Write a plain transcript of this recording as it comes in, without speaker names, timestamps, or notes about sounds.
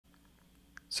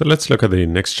So let's look at the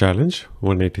next challenge,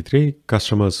 183,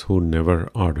 customers who never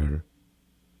order.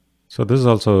 So this is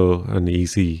also an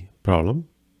easy problem.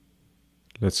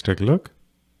 Let's take a look.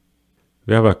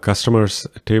 We have a customers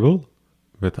table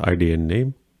with ID and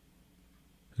name,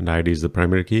 and ID is the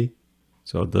primary key.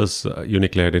 So this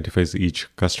uniquely identifies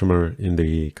each customer in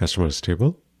the customers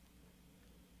table.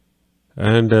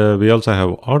 And we also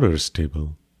have orders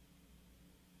table,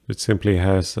 which simply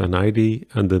has an ID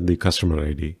and then the customer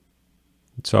ID.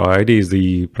 So ID is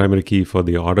the primary key for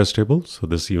the orders table. So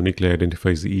this uniquely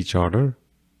identifies each order.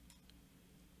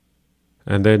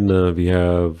 And then we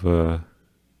have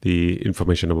the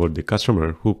information about the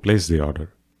customer who placed the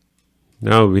order.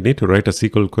 Now we need to write a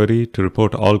SQL query to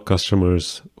report all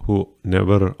customers who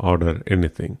never order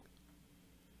anything.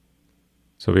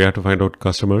 So we have to find out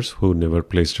customers who never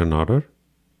placed an order.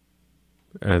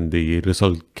 And the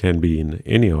result can be in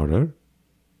any order.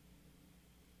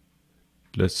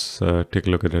 Let's take a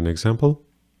look at an example.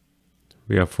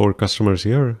 We have 4 customers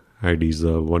here, IDs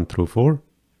 1 through 4.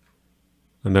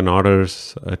 And then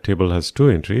orders table has 2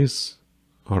 entries,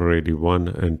 order ID 1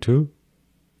 and 2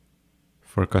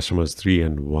 for customers 3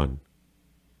 and 1.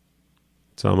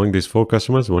 So among these 4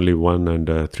 customers, only 1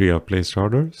 and 3 are placed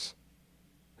orders,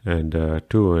 and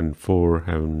 2 and 4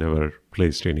 have never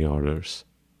placed any orders.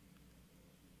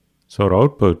 So our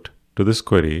output to this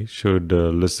query should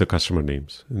list the customer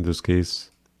names. In this case,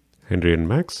 Henry and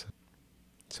Max.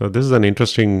 So this is an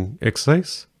interesting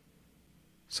exercise.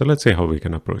 So let's see how we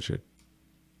can approach it.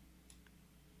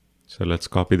 So let's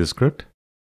copy the script.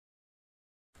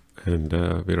 And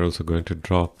we're also going to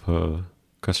drop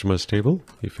customers table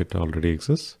if it already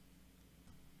exists.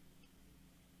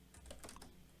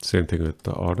 Same thing with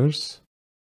the orders.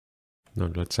 Now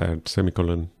let's add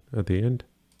semicolon at the end.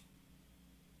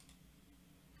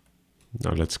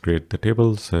 Now let's create the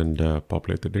tables and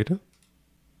populate the data.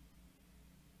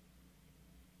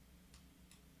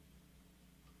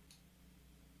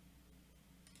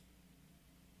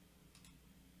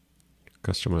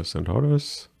 Customers and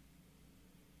orders.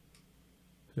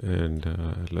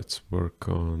 And let's work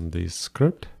on the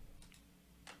script.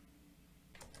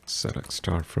 Select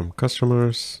star from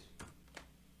customers.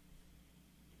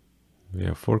 We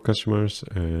have 4 customers,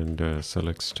 and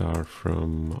select star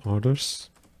from orders.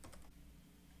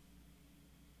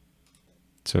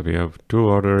 So we have 2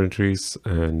 order entries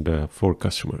and 4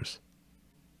 customers.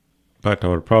 But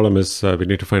our problem is we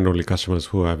need to find only customers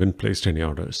who haven't placed any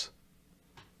orders.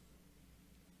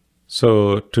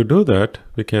 So to do that,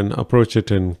 we can approach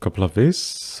it in a couple of ways.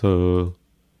 So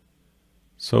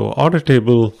order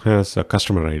table has a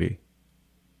customer ID.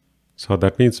 So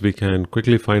that means we can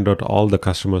quickly find out all the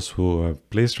customers who have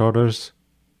placed orders.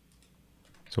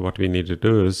 So what we need to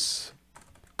do is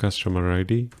customer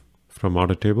ID from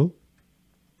order table.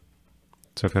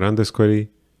 So if I run this query,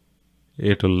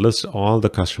 it will list all the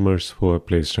customers who have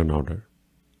placed an order.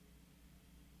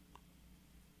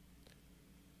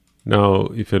 Now,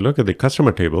 if you look at the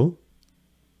customer table,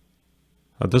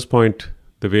 at this point,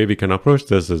 the way we can approach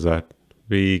this is that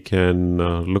we can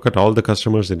look at all the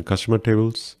customers in customer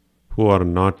tables who are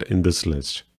not in this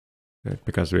list, right?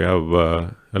 Because we have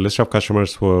a list of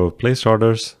customers who have placed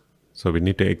orders. So we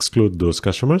need to exclude those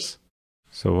customers.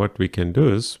 So what we can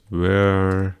do is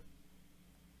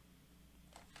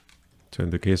so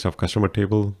in the case of customer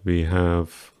table, we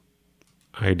have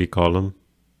ID column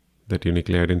that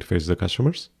uniquely identifies the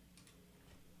customers.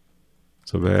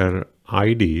 So where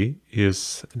ID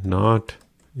is not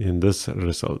in this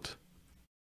result.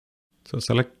 So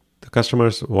select the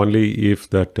customers only if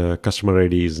that customer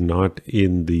ID is not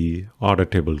in the order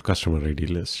table customer ID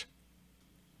list.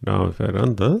 Now if I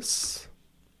run this,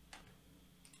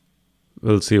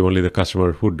 we'll see only the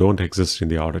customer who don't exist in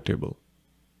the order table.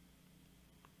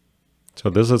 So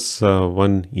this is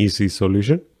one easy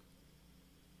solution,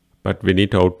 but we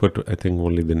need to output, I think,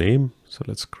 only the name. So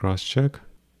let's cross check.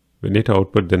 We need to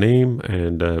output the name,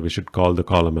 and we should call the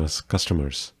column as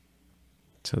customers.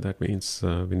 So that means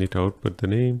we need to output the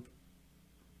name.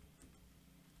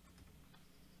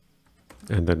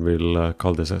 And then we'll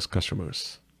call this as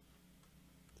customers.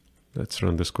 Let's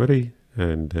run this query,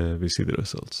 and we see the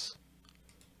results.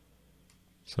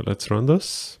 So let's run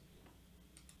this.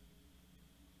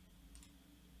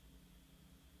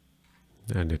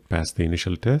 And it passed the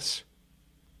initial test.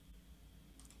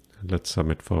 Let's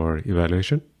submit for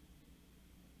evaluation.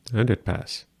 And it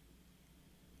passed.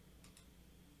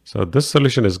 So this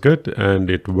solution is good and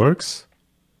it works.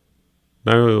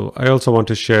 Now I also want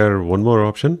to share one more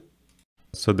option.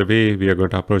 So the way we are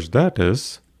going to approach that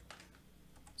is,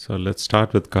 so let's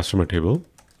start with customer table.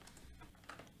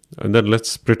 And then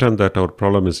let's pretend that our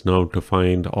problem is now to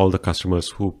find all the customers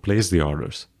who place the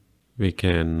orders. We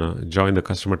can join the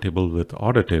customer table with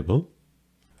order table.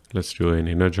 Let's do an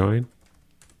inner join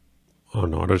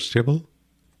on orders table,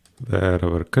 where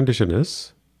our condition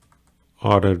is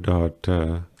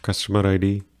order.customer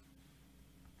ID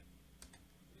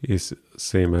is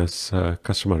same as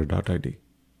customer.id.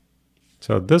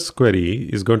 So this query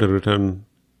is going to return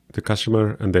the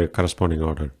customer and their corresponding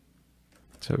order.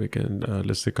 So we can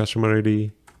list the customer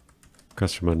ID,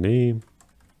 customer name,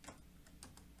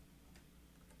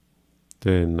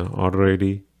 then order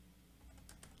ID.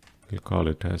 We'll call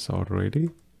it as order ID.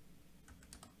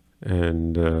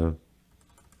 And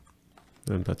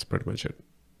that's pretty much it.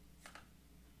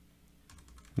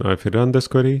 Now, if you run this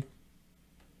query,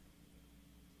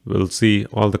 we'll see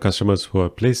all the customers who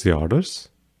have placed the orders.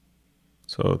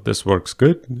 So this works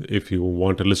good if you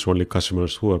want to list only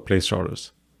customers who have placed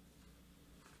orders.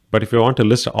 But if you want to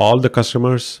list all the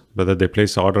customers, whether they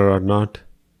place order or not,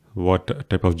 what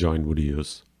type of join would you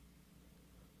use?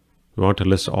 We want to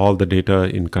list all the data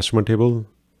in customer table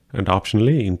and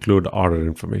optionally include order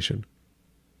information.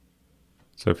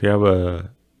 So if you have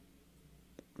a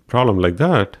problem like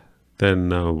that,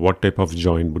 then what type of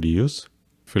join would you use?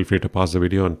 Feel free to pause the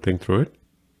video and think through it.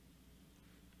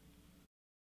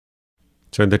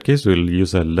 So in that case, we'll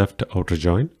use a left outer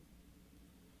join.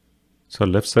 So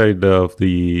left side of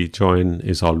the join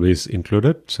is always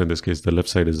included. So in this case, the left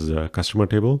side is a customer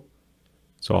table.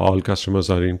 So all customers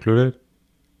are included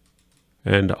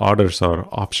and orders are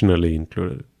optionally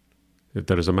included. If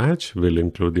there is a match, we'll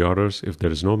include the orders. If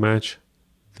there is no match,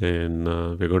 then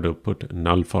we're going to put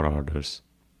null for orders.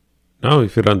 Now,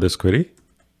 if you run this query,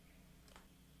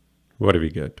 what do we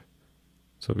get?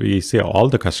 So we see all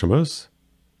the customers,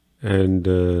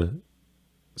 and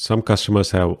some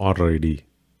customers have order ID,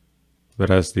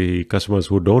 whereas the customers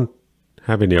who don't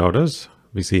have any orders,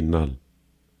 we see null.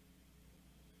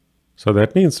 So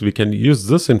that means we can use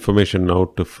this information now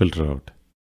to filter out.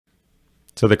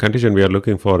 So the condition we are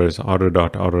looking for is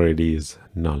order.order ID is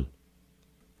null.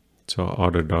 So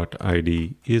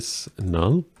order.id is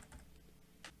null.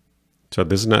 So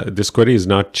this query is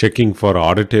not checking for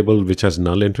order table which has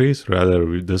null entries.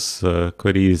 Rather, this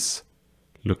query is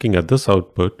looking at this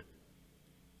output,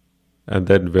 and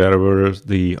then wherever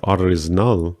the order is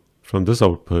null from this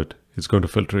output, it's going to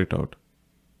filter it out.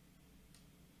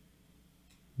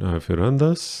 Now, if you run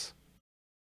this,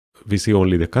 we see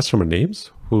only the customer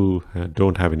names who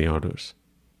don't have any orders.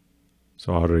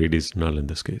 So order ID is null in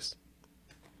this case.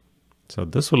 So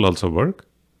this will also work.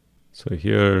 So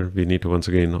here we need to once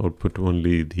again output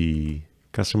only the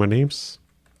customer names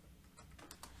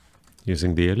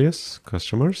using the alias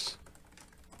customers.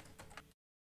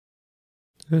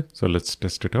 Okay, so let's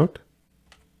test it out.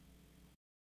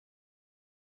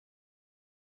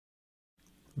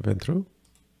 Went through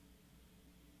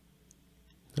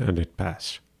and it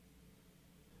passed.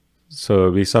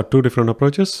 So we saw two different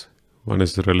approaches. One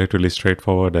is relatively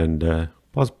straightforward and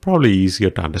was probably easier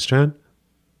to understand.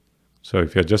 So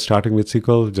if you're just starting with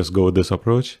SQL, just go with this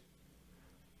approach.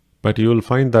 But you will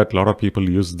find that a lot of people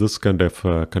use this kind of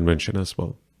convention as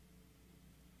well,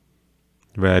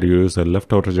 where you use a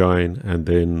left outer join and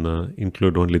then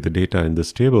include only the data in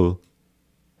this table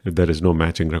if there is no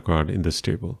matching record in this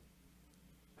table.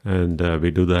 And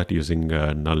we do that using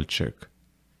a null check.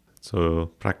 So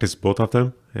practice both of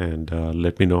them and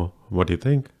let me know what you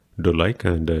think. Do like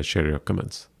and share your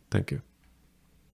comments. Thank you.